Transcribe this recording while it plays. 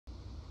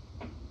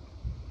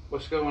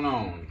What's going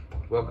on?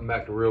 Welcome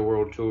back to Real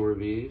World Tool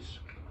Reviews.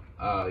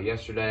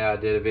 Yesterday I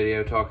did a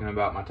video talking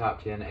about my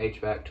top 10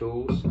 HVAC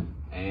tools,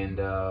 and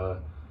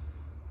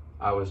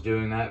I was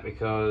doing that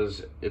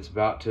because it's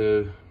about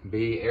to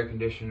be air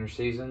conditioner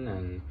season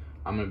and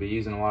I'm going to be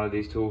using a lot of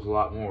these tools a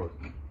lot more.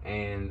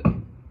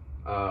 And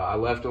I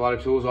left a lot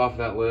of tools off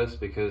that list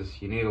because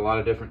you need a lot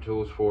of different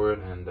tools for it,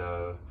 and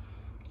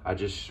I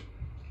just,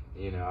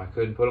 I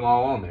couldn't put them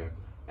all on there.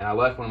 And I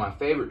left one of my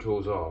favorite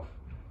tools off.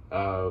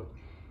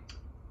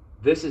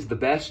 This is the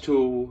best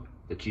tool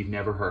that you've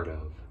never heard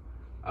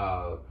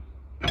of.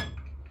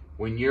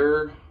 When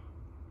you're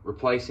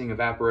replacing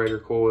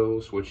evaporator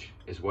coils, which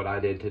is what I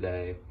did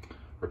today,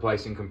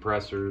 replacing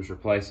compressors,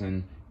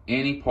 replacing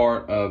any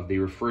part of the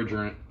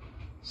refrigerant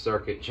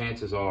circuit,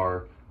 chances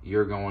are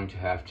you're going to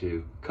have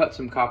to cut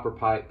some copper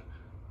pipe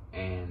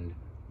and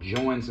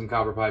join some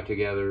copper pipe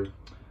together.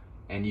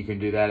 And you can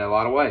do that a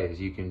lot of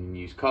ways. You can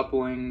use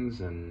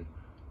couplings and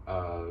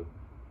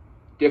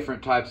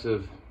different types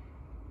of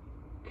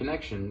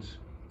connections,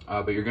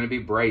 but you're going to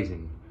be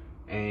brazing.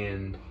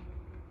 And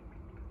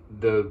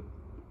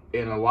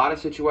in a lot of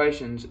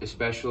situations,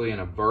 especially in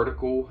a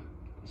vertical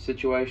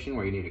situation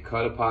where you need to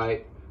cut a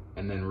pipe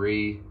and then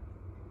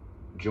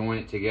re-join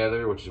it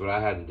together, which is what I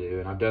had to do,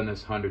 and I've done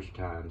this hundreds of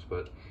times,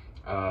 but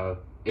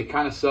it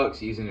kind of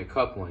sucks using a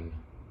coupling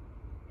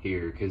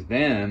here, because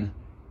then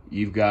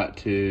you've got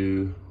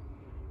to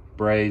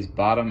braze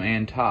bottom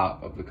and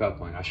top of the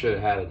coupling. I should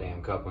have had a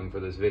damn coupling for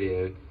this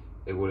video.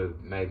 It would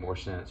have made more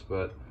sense.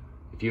 But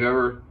if you've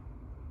ever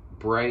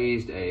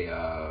brazed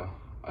a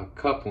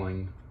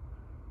coupling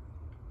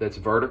that's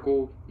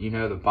vertical,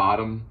 the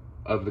bottom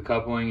of the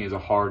coupling is a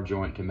hard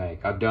joint to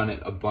make. I've done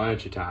it a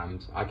bunch of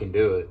times. I can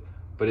do it.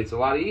 But it's a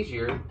lot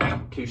easier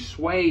to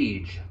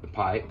swage the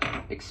pipe,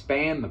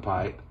 expand the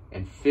pipe,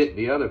 and fit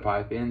the other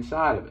pipe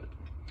inside of it.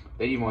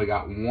 Then you've only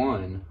got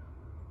one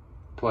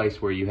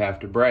place where you have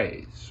to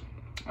braze.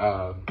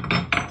 So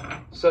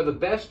the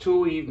best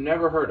tool you've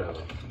never heard of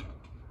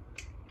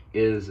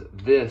is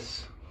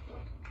this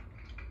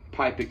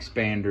pipe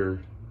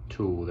expander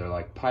tool. They're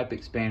like pipe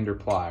expander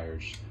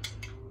pliers.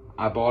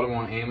 I bought them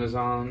on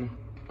Amazon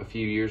a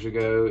few years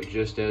ago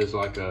just as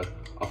like a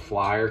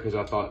flyer, because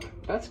I thought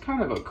that's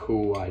kind of a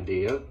cool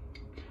idea.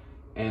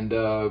 And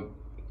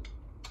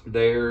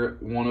they're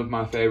one of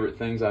my favorite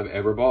things I've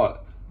ever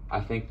bought. I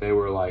think they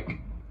were like,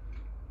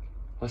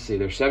 let's see,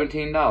 they're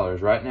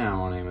 $17 right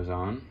now on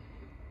Amazon.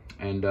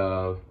 And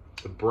the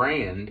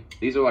brand,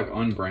 these are like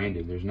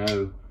unbranded. There's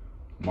no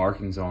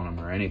markings on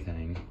them or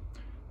anything.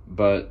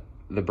 But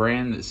the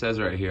brand that says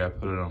right here, I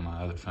put it on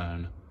my other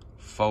phone,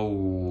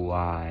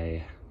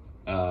 folia.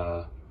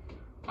 I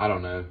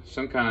don't know,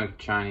 some kind of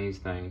Chinese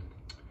thing.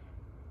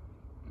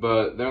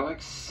 But they're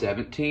like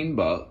 17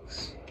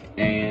 bucks.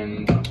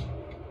 And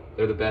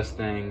they're the best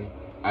thing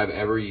I've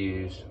ever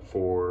used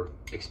for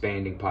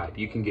expanding pipe.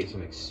 You can get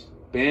some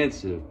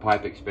expensive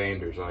pipe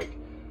expanders, like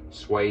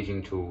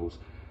swaging tools.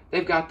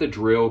 They've got the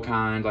drill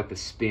kind, like the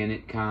spin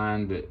it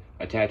kind that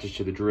attaches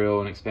to the drill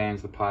and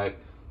expands the pipe.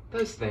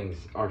 Those things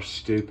are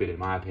stupid in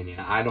my opinion.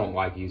 I don't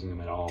like using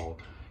them at all.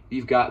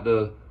 You've got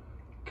the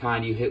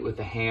kind you hit with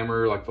the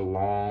hammer, like the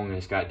long, and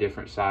it's got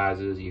different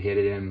sizes. You hit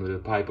it in the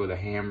pipe with a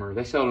hammer.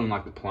 They sell them in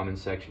like the plumbing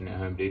section at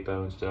Home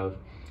Depot and stuff.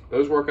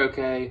 Those work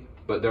okay,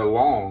 but they're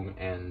long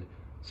and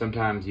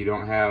sometimes you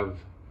don't have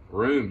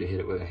room to hit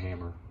it with a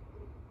hammer.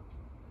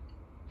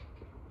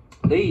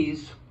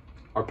 These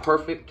are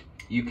perfect.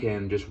 You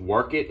can just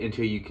work it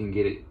until you can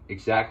get it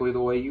exactly the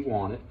way you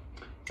want it.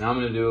 Now I'm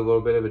going to do a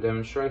little bit of a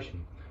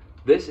demonstration.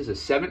 This is a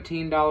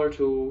 $17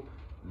 tool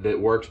that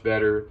works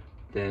better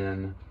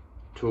than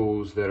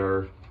tools that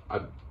are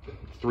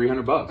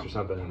 300 bucks or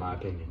something, in my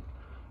opinion.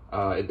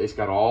 It's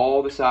got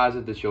all the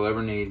sizes that you'll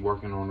ever need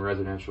working on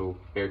residential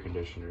air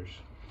conditioners.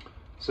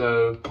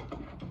 So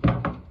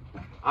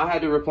I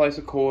had to replace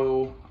a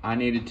coil. I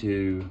needed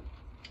to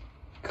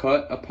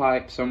cut a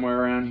pipe somewhere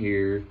around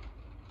here,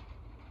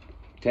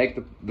 take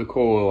the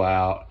coil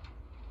out,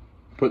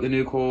 put the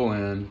new coil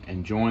in,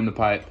 and join the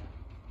pipe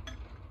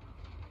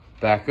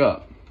back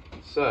up.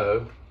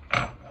 So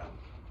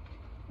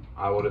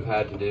I would have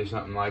had to do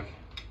something like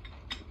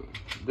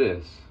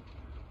this,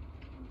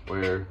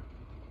 where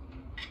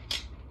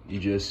you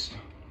just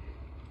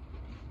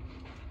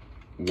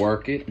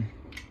work it,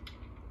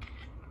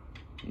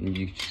 and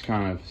you just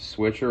kind of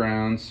switch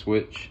around,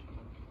 switch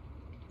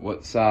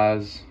what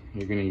size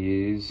you're going to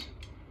use.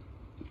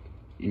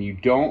 And you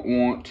don't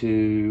want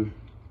to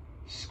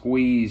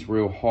squeeze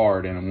real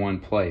hard in one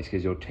place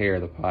because you'll tear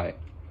the pipe.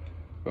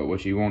 But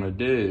what you want to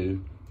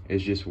do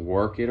is just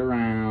work it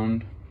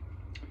around,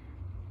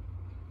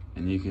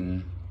 and you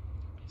can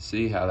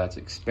see how that's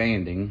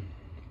expanding.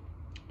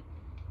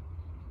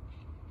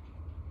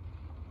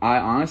 I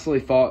honestly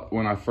thought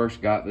when I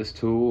first got this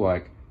tool,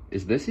 like,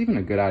 is this even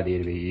a good idea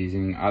to be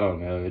using? I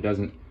don't know.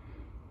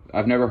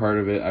 I've never heard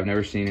of it. I've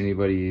never seen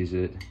anybody use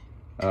it.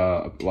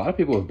 A lot of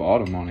people have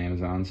bought them on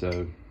Amazon, so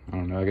I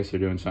don't know. I guess they're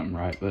doing something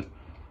right. But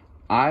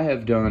I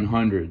have done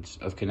hundreds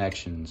of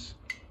connections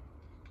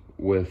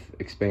with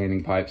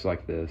expanding pipes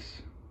like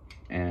this,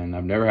 and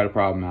I've never had a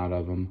problem out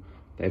of them.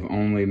 They've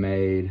only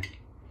made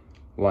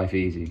life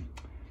easy.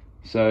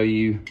 So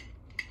you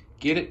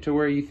get it to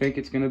where you think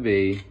it's gonna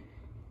be,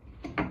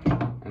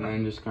 and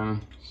then just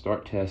kind of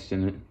start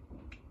testing it.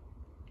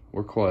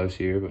 We're close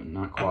here, but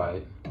not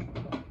quite.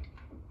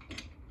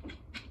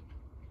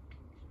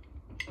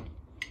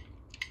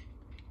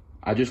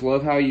 I just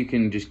love how you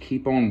can just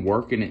keep on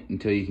working it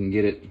until you can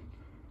get it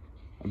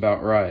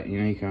about right. You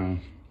know, you kind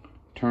of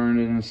turn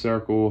it in a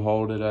circle,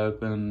 hold it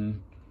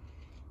open.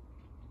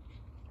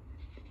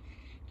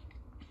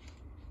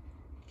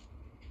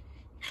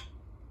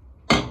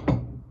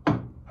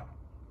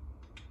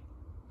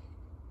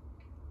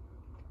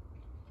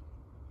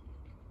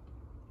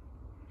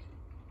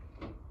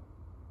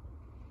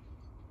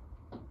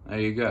 There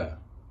you go.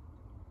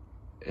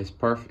 It's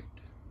perfect.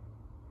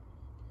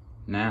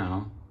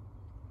 Now,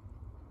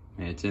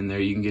 it's in there.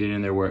 You can get it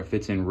in there where it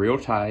fits in real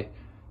tight.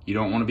 You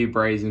don't want to be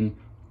brazen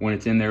when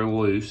it's in there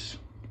loose.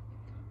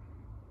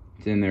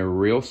 It's in there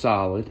real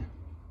solid.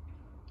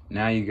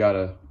 Now you got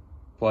a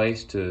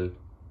place to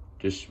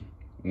just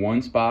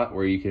one spot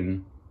where you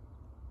can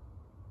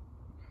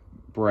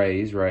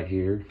braze right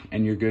here,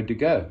 and you're good to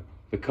go.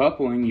 The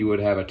coupling, you would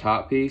have a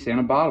top piece and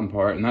a bottom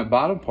part, and that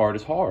bottom part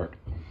is hard.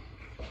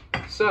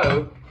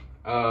 So,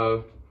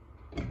 I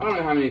don't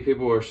know how many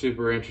people are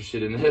super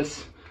interested in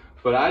this,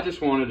 but I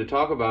just wanted to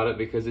talk about it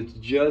because it's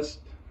just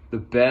the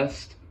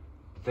best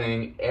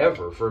thing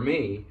ever for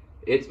me.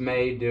 It's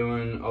made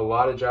doing a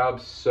lot of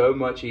jobs so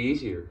much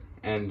easier.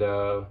 And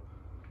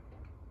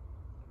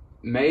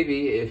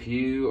maybe if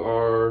you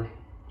are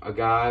a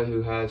guy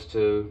who has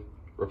to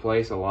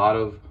replace a lot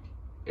of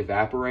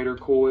evaporator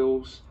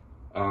coils,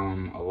 a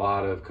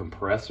lot of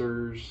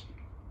compressors,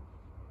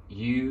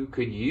 you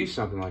could use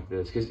something like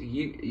this. Because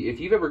if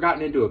you've ever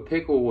gotten into a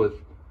pickle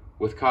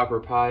with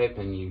copper pipe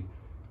and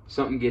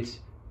something gets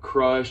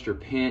crushed or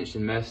pinched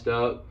and messed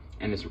up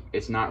and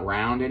it's not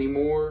round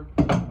anymore,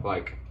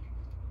 like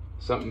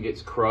something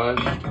gets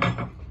crushed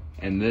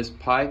and this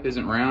pipe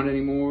isn't round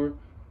anymore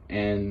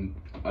and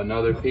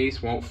another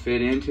piece won't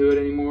fit into it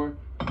anymore,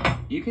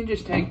 you can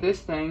just take this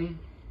thing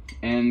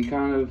and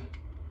kind of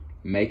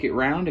make it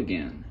round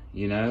again.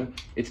 You know,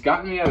 it's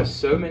gotten me out of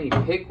so many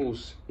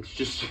pickles. It's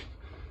just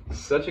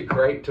such a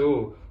great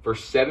tool for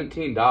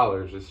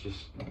 $17. It's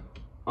just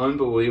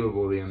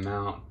unbelievable the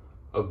amount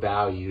of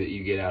value that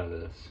you get out of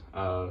this.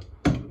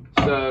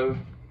 So,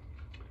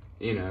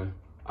 you know,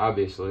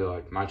 obviously,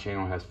 like, my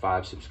channel has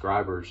 5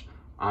 subscribers.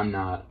 I'm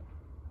not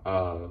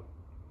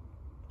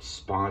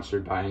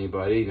sponsored by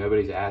anybody.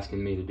 Nobody's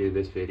asking me to do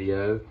this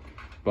video.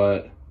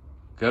 But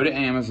go to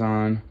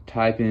Amazon,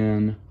 type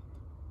in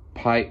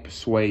pipe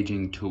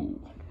swaging tool,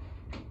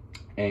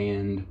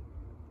 and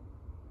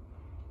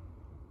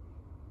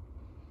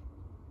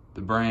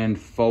the brand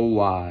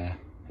Folia.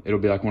 It'll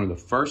be like one of the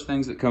first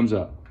things that comes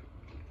up.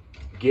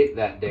 Get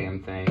that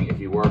damn thing if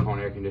you work on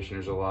air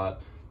conditioners a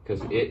lot,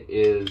 because it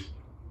is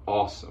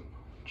awesome.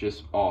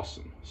 Just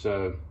awesome.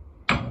 So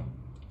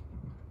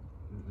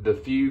the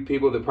few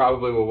people that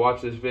probably will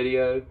watch this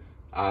video,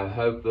 I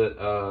hope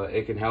that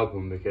it can help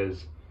them,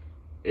 because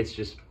it's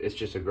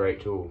just a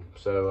great tool.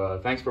 So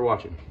thanks for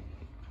watching.